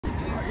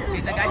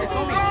The guy just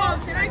told me.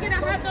 Can I get a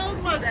hot dog?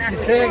 You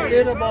can't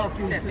get them off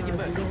you. $50.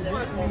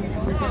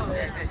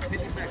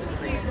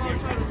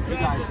 You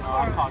guys know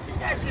I'm talking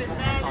guys.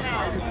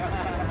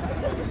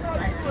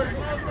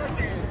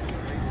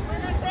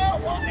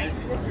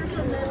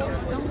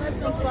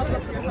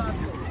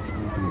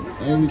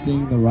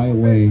 Everything the right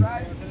way,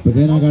 but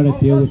then I gotta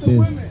deal with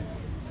this.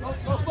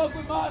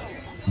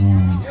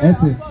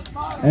 That's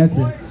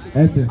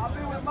it.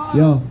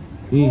 Yo,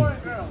 E,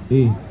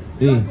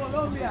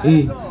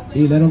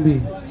 let him be.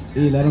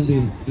 Let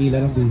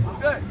him be.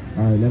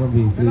 All right, let him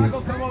be, please.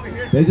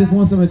 They just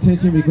want some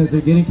attention because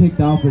they're getting kicked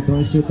out for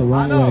doing shit the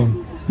wrong way.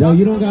 Yo,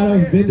 you don't got a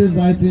vendor's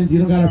license, you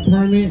don't got a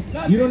permit,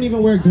 you don't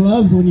even wear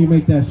gloves when you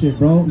make that shit,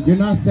 bro. You're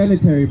not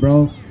sanitary,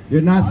 bro.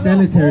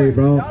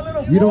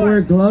 You don't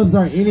wear gloves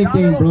or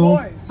anything, bro.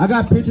 I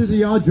got pictures of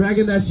y'all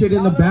dragging that shit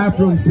in the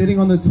bathroom, sitting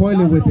on the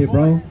toilet with it,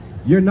 bro.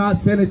 You're not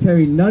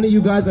sanitary. None of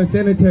you guys are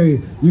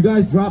sanitary. You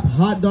guys drop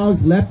hot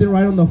dogs left and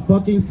right on the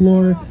fucking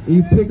floor, and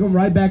you pick them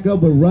right back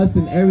up with rust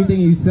and everything,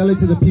 and you sell it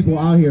to the people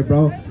out here,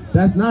 bro.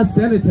 That's not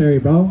sanitary,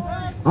 bro.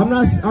 I'm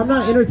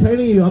not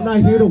entertaining you. I'm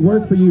not here to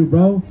work for you,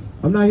 bro.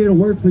 I'm not here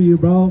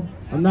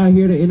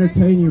to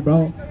entertain you,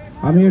 bro.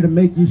 I'm here to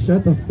make you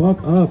shut the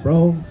fuck up,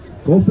 bro.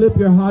 Go flip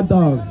your hot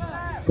dogs.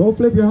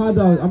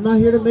 I'm not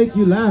here to make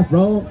you laugh,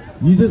 bro.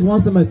 You just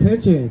want some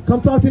attention.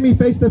 Come talk to me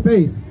face to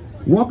face.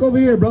 Walk over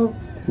here, bro.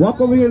 Walk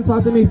over here and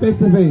talk to me face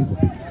to face.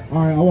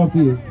 All right, I'll walk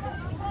to you.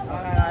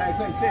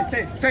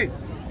 Safe.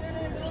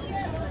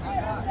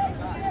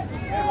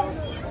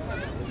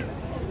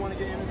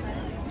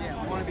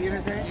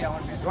 entertained? Yeah, I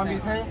want to be You want to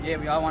be entertained? Yeah,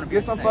 we all want to be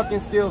Get some fucking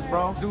skills,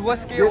 bro. Dude, what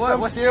skill?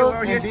 What skill?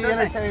 We're here and be still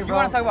entertained, bro.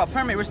 You want to talk about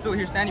permit? We're still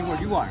here standing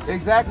where you are.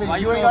 Exactly. Why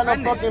you ain't got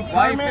no fucking permit.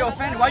 Why you feel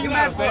offended? Why you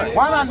mad for it?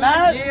 Why am I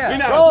mad? Yeah. We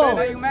not offended.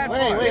 Why you mad for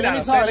it? Wait, let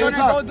me talk.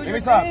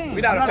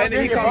 We not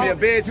offended. He called me a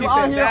bitch. He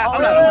said that.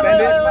 I'm not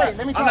offended.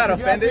 Let me talk. I'm not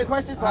offended.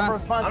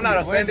 I'm not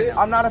offended.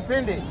 I'm not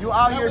offended. You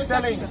out here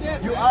selling.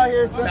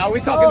 Now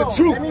we talking the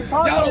truth.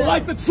 Y'all don't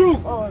like the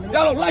truth. Y'all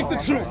don't like the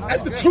truth.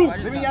 That's the truth.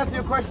 Let me ask you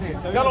a question.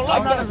 Y'all don't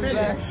like the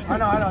truth. I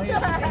know.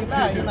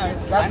 He's mad.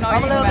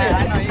 I'm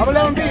gonna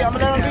let him be.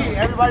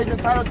 Everybody's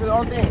entitled to their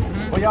own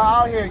thing. But y'all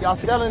out here, y'all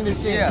selling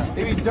this shit. Yeah.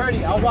 They be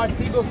dirty. I watch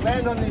seagulls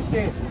land on this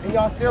shit, and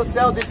y'all still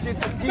sell this shit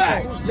to people.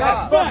 Facts.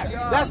 That's facts.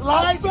 That's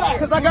lies.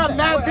 Because I got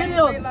mad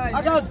videos.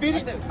 I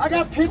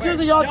got pictures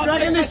of y'all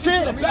dragging this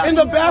shit in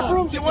the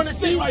bathroom. You want to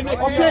see?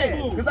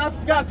 Okay. Because I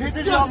got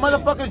pictures of y'all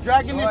motherfuckers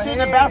dragging this shit in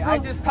the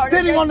bathroom,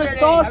 sitting on the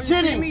stall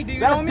shitting.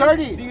 That's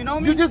dirty.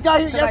 You just got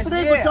here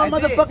yesterday, but y'all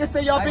motherfuckers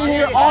say y'all been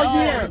here all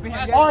year.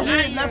 All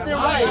year left and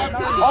right.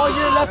 All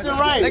year left and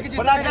right.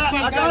 But I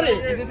got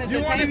it. You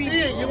want to see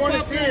it. You want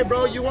to see it,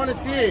 bro. You want to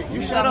see it. You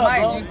shut up,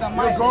 bro.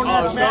 You're a grown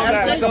ass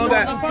man. Show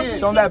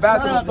that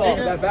bathroom stall.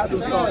 That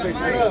bathroom stall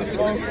picture.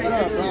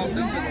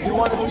 You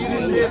want to see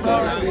this shit, bro?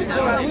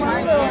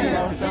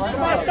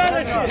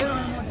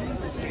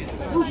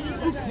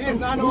 He is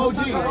not no OG.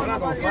 He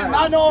is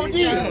not no OG.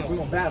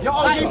 Your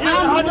OG picking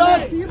hot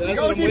dogs?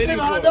 Your OG picking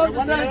hot dogs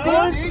instead of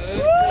corn?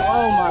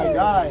 Oh my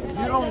God.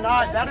 You don't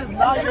not. That is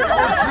not your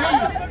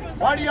OG.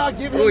 Why do y'all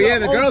give him? Oh yeah,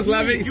 the girls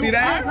love it. You see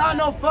that? He's not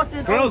no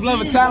fucking girls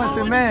love a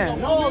talented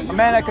man. A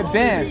man that could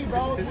dance.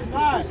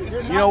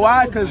 You know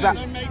why? Because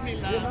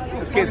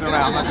this kid's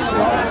around.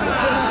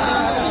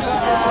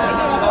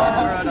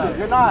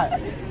 You're not.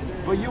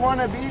 But you want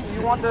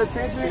the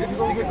attention, you're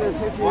going to get the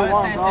attention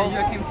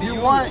you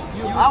want,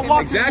 bro. I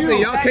walked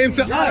exactly, y'all came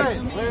to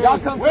us. Y'all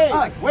come to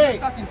us.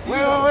 Wait.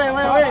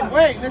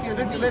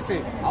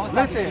 Listen.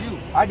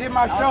 I did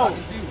my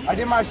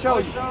show.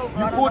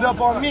 You pulled up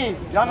on me.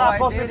 Y'all not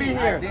supposed to be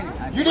here.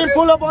 You didn't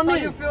pull up on me. So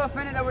you feel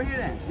offended that we're here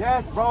then?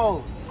 Yes,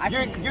 bro.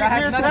 You're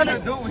nothing to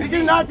do with it. Did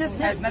you not just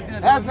hit?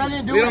 Has nothing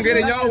to do with it. We don't get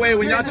in your way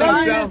when y'all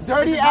trying to sell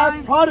dirty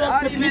ass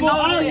product to people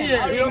out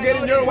here. We don't get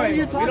in your way.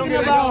 We don't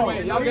get in your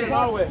way. Y'all get in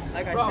our way.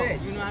 Like I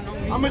said, you know I know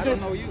me. I'ma just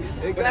know you.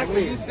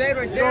 Exactly. You say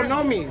right there.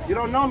 You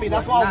don't know me.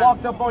 That's why I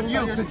walked up on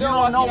you because you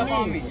don't know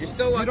me. You're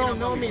still walking up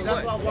on me. You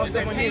don't know me. That's why I walked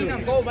up on you.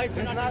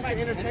 It's not to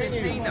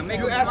entertain them.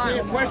 You ask me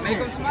a question.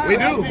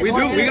 We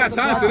do. We got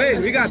time today.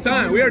 We got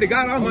time. We already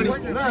got our money.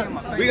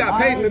 We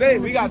got paid today.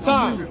 We got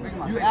time.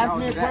 You asked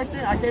me a question,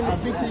 I came to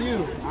speak to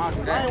you. I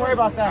ain't worried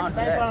about that. I ain't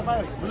trying to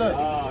fight. But look,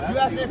 you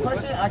asked me a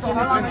question, I came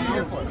to speak to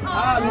you.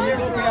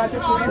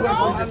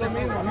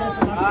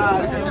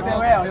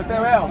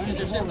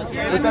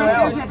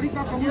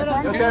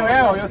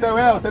 Yo te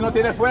veo. Usted no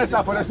tiene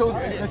fuerza, por eso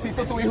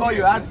necesito tu hijo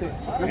ayudarte.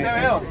 Yo te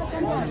veo.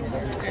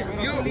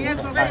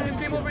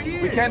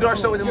 We can't do our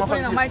show with the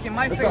motherfuckers. Mike and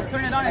Mike,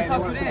 turn it on and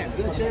talk to them.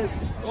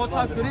 Go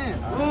talk to them.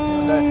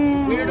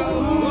 Weirdo.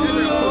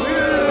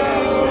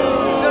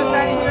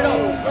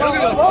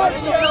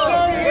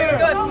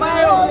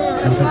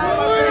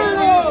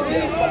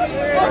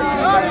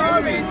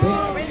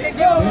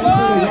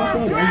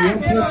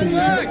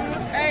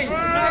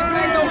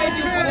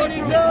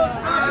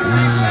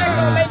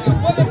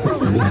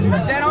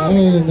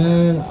 Hey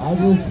man,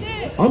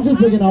 I'm just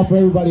looking out for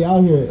everybody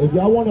out here. If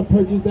y'all want to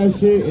purchase that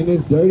shit and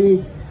it's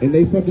dirty, and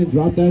they fucking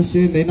drop that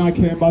shit and they not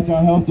caring about your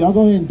health, y'all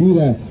go ahead and do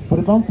that. But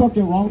if I'm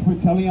fucking wrong for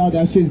telling y'all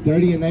that shit's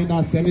dirty and they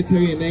not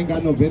sanitary and they ain't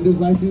got no vendor's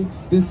license,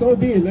 then so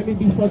be it. Let me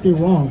be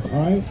fucking wrong,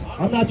 alright?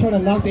 I'm not trying to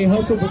knock their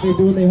hustle, but they're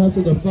doing their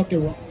hustle the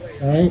fucking wrong way,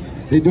 alright?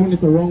 They're doing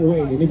it the wrong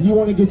way. And if you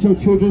want to get your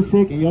children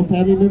sick and your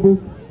family members,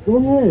 go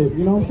ahead,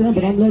 you know what I'm saying?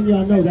 But I'm letting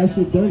y'all know that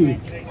shit dirty.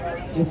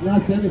 It's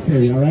not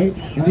sanitary, alright?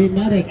 And they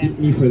mad at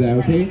me for that,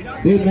 okay?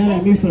 They mad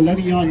at me for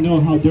letting y'all know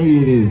how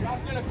dirty it is.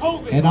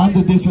 And I'm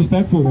the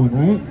disrespectful one,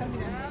 right?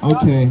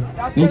 Okay,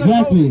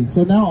 exactly.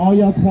 So now all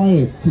y'all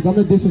quiet, because I'm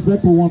the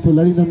disrespectful one for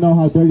letting them know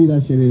how dirty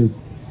that shit is.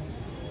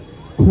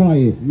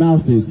 Quiet,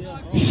 mouses.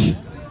 Shh.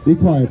 Be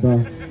quiet,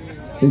 bro.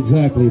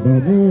 Exactly, bro.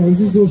 Man, let's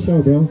just do a show,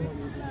 bro.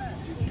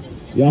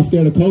 Y'all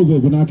scared of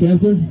COVID, but not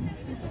cancer?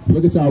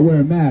 Look at y'all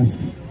wearing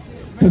masks.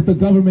 Because the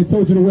government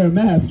told you to wear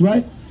masks,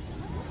 right?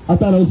 I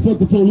thought it was fuck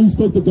the police,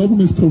 fuck the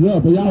government's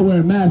corrupt, but y'all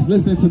wearing masks,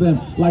 listening to them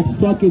like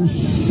fucking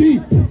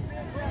sheep.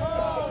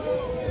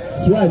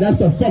 That's right, that's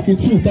the fucking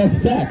truth, that's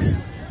facts.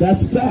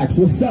 That's facts.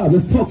 What's up?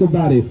 Let's talk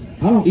about it.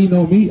 I don't eat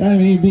no meat. I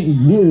ain't eaten meat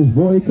in years,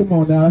 boy. Come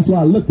on now. That's why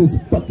I look this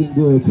fucking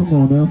good. Come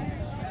on now.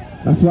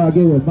 That's why I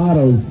get with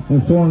models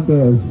and foreign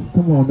girls.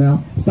 Come on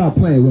now. Stop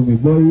playing with me,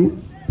 boy.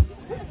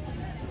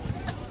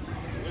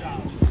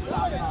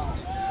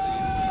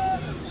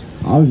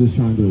 I was just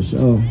trying to do a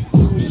show.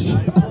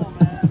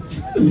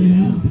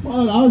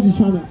 Well, I was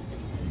trying to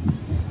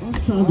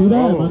do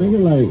that, my nigga.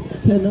 Like,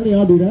 can't none of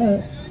y'all do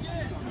that.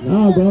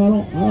 Nah,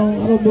 bro,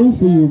 I don't move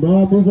for you,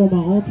 bro. I move on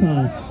my own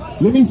time.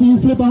 Let me see you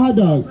flip a hot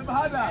dog. Flip a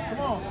hot dog, come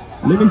on.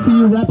 Let me see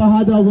you wrap a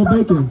hot dog with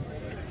bacon.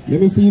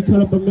 Let me see you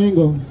cut up a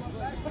mango.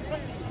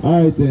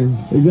 All right then,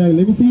 exactly.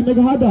 Let me see you make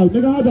a hot dog.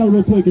 Make a hot dog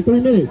real quick in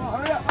 3 minutes.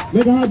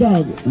 Make a hot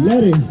dog.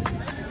 Lettuce,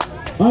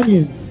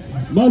 onions,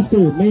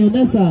 mustard,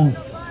 mayonnaise.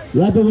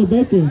 Wrap it with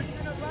bacon.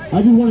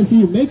 I just want to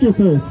see you make it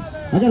first.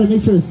 I gotta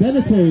make sure it's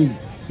sanitary.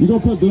 You gonna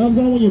put gloves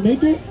on when you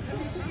make it?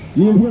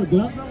 You gonna put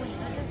gloves on?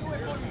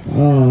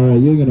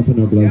 Alright, you ain't gonna put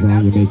no gloves on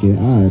when you make it.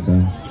 Alright,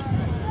 bro.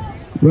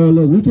 Bro,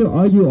 look, we can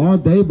argue all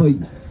day, but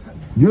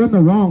you're in the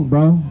wrong,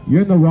 bro.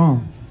 You're in the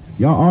wrong.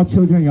 Y'all all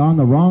children, y'all in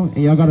the wrong,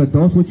 and y'all got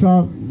adults with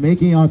y'all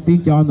making y'all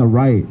think y'all in the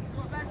right.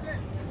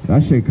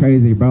 That shit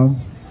crazy, bro.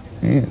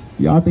 And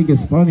y'all think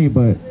it's funny,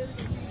 but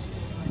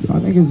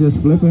y'all niggas just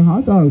flipping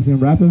hot dogs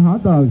and wrapping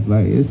hot dogs.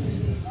 Like, it's,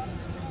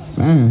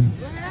 man.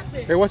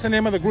 Hey, what's the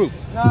name of the group?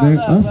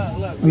 Us?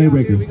 LA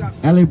Breakers.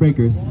 LA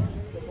Breakers.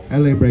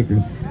 LA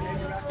Breakers.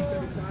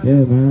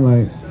 Yeah, man,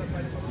 like,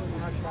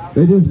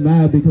 they're just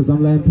mad because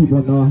I'm letting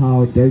people know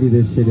how dirty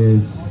this shit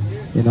is,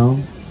 you know?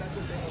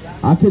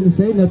 I couldn't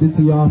say nothing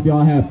to y'all if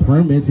y'all had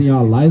permits and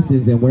y'all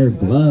license and wear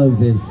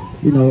gloves and,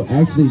 you know,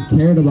 actually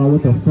cared about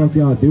what the fuck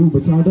y'all do,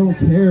 but y'all don't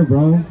care,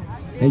 bro.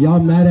 And y'all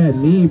mad at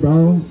me,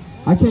 bro.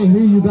 I can't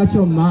hear you got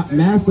your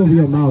mask over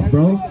your mouth,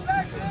 bro.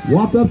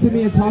 Walk up to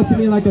me and talk to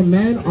me like a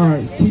man,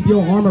 or keep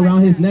your arm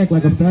around his neck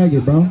like a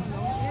faggot, bro.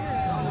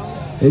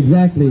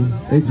 Exactly,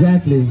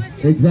 exactly,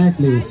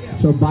 exactly.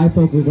 With your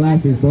bifocal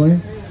glasses,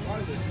 boy.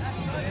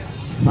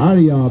 Tired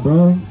of y'all,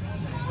 bro.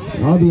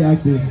 I'll be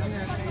acting.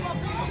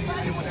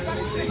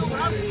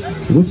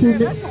 How's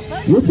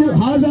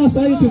that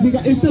faggot? Cause he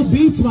got, it's the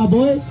beach, my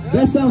boy.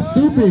 That sounds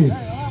stupid.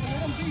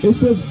 It's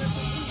the,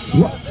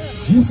 what?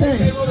 You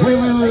say,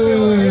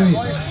 wait.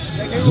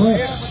 What?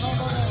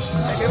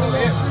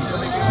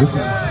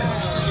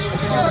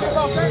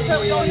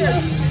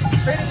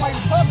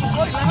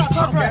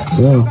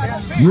 Bro,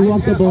 you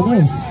walked up on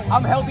us.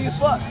 I'm healthy as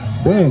fuck.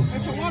 Bro, I'm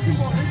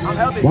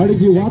healthy. why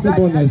did you walk up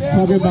on us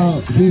talking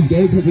about he's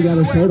gay because he got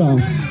his shirt off?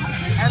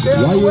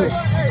 Why you?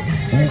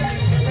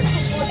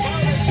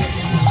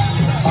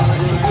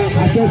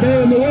 I said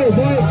they're in the way,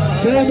 boy.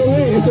 They're in the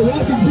way. It's a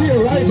walking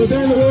beer, right? But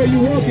they're in the way you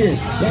walking.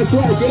 That's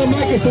right. Get a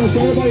microphone so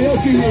everybody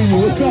else can hear you.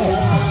 What's up?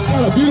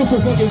 Got a beautiful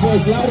fucking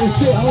voice, loud as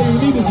shit. I don't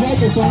even need this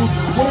microphone.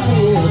 Get out of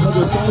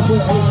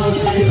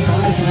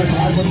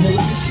here.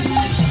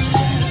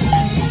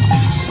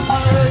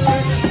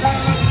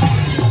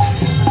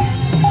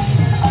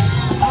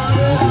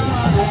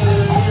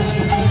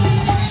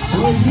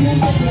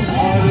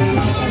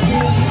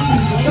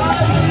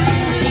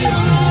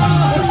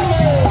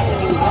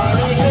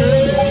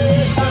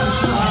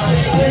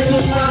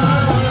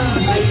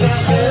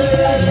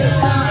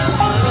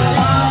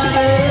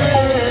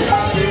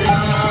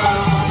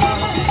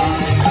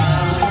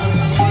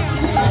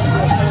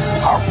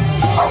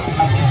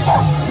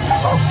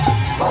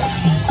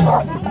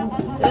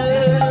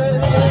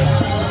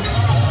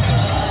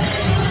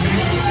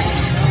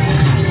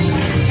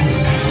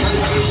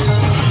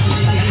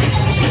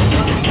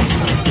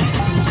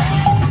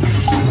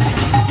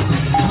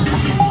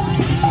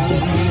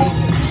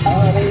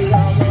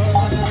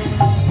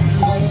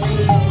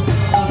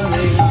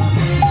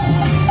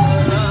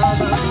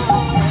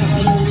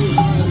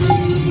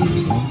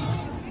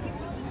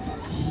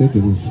 Sick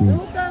of this shit. Do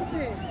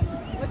something.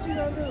 What you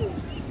gonna do?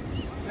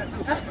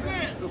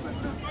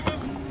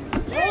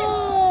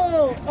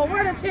 Oh,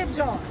 where the tip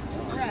jar?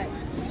 Right.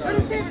 Where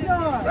the tip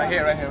jar? Right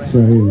here. Right here.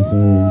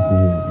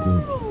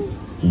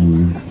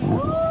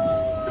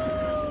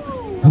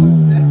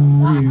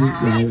 Oh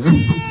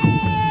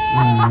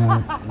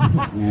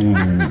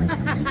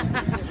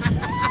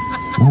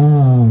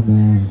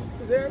man,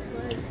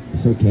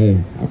 it's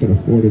okay. I can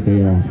afford a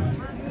day off.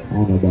 I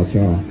don't know about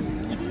y'all.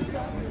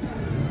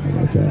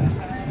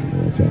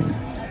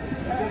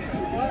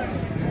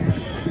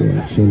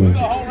 Chilling.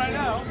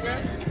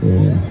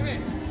 Yeah.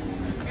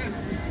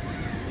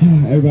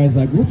 Everybody's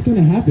like, what's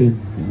gonna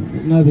happen?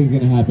 Nothing's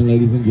gonna happen,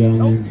 ladies and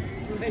gentlemen.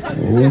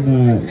 We're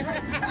not.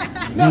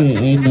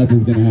 Ain't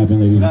nothing's gonna happen,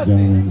 ladies and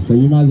gentlemen. So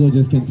you might as well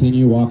just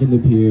continue walking the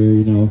pier.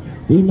 You know,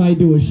 we might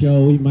do a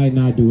show, we might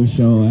not do a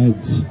show.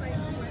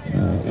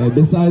 And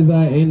besides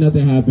that, ain't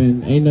nothing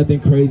happen. Ain't nothing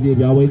crazy. If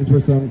y'all waiting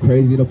for something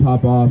crazy to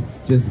pop off,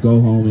 just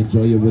go home,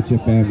 enjoy it with your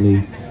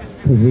family.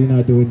 Cause we're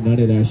not doing none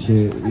of that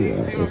shit.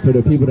 Yeah. For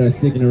the people that's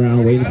sticking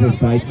around waiting for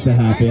fights to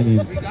happen,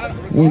 and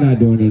we're not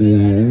doing none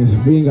of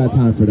that. We ain't got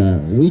time for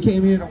that. We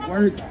came here to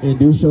work and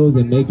do shows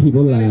and make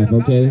people laugh,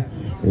 okay?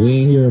 We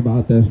ain't here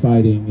about that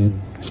fighting,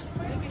 and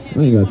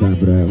we ain't got time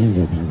for that.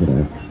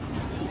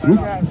 We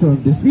got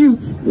some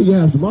disputes. We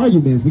got some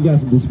arguments. We got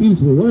some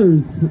disputes with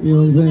words. You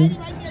know what I'm saying?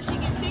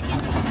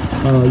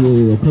 Oh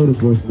yeah, code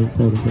enforcement.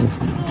 But they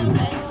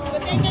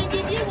can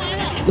give you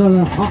one.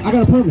 No, I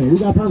got a permit. We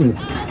got permits.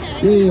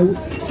 Yeah,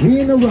 we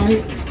in the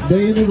right,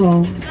 they in the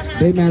wrong.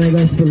 They mad at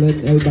us for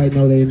letting everybody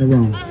know they in the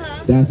wrong.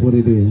 That's what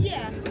it is.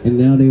 Yeah. And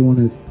now they want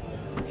to,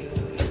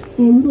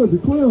 oh, you guys are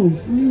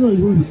clowns. You guys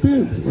want to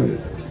dance. Like,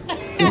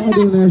 y'all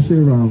doing that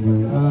shit wrong,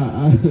 man.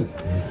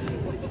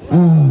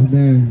 Oh,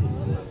 man.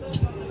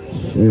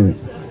 Shit.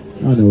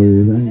 I know what it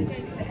is. Yeah.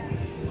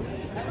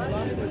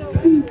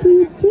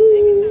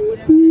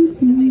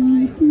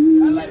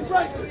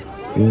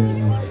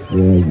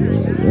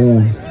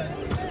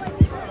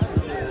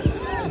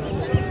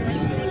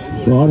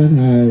 So I done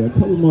had a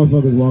couple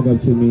motherfuckers walk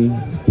up to me,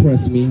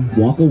 press me,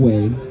 walk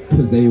away,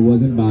 because they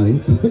wasn't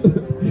bodied.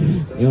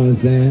 You know what I'm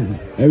saying?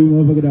 Every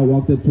motherfucker that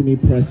walked up to me,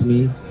 pressed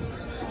me,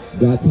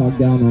 got talked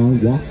down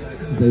on,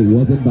 they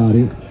wasn't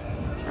bodied.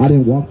 I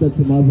done walked up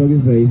to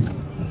motherfuckers' face,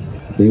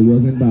 they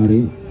wasn't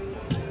bodied.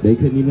 They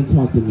couldn't even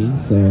talk to me,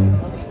 so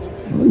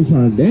I'm just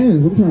trying to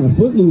dance. I'm trying to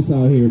footloose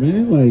out here,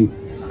 man. Like,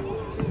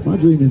 my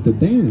dream is to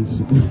dance.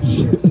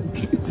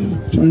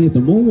 Trying to hit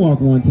the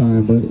moonwalk one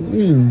time, but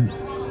yeah.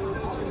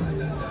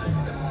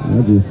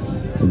 I just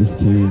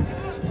can't.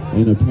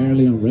 And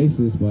apparently I'm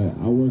racist, but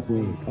I work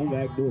with, I'm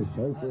back doing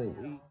show for a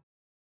week.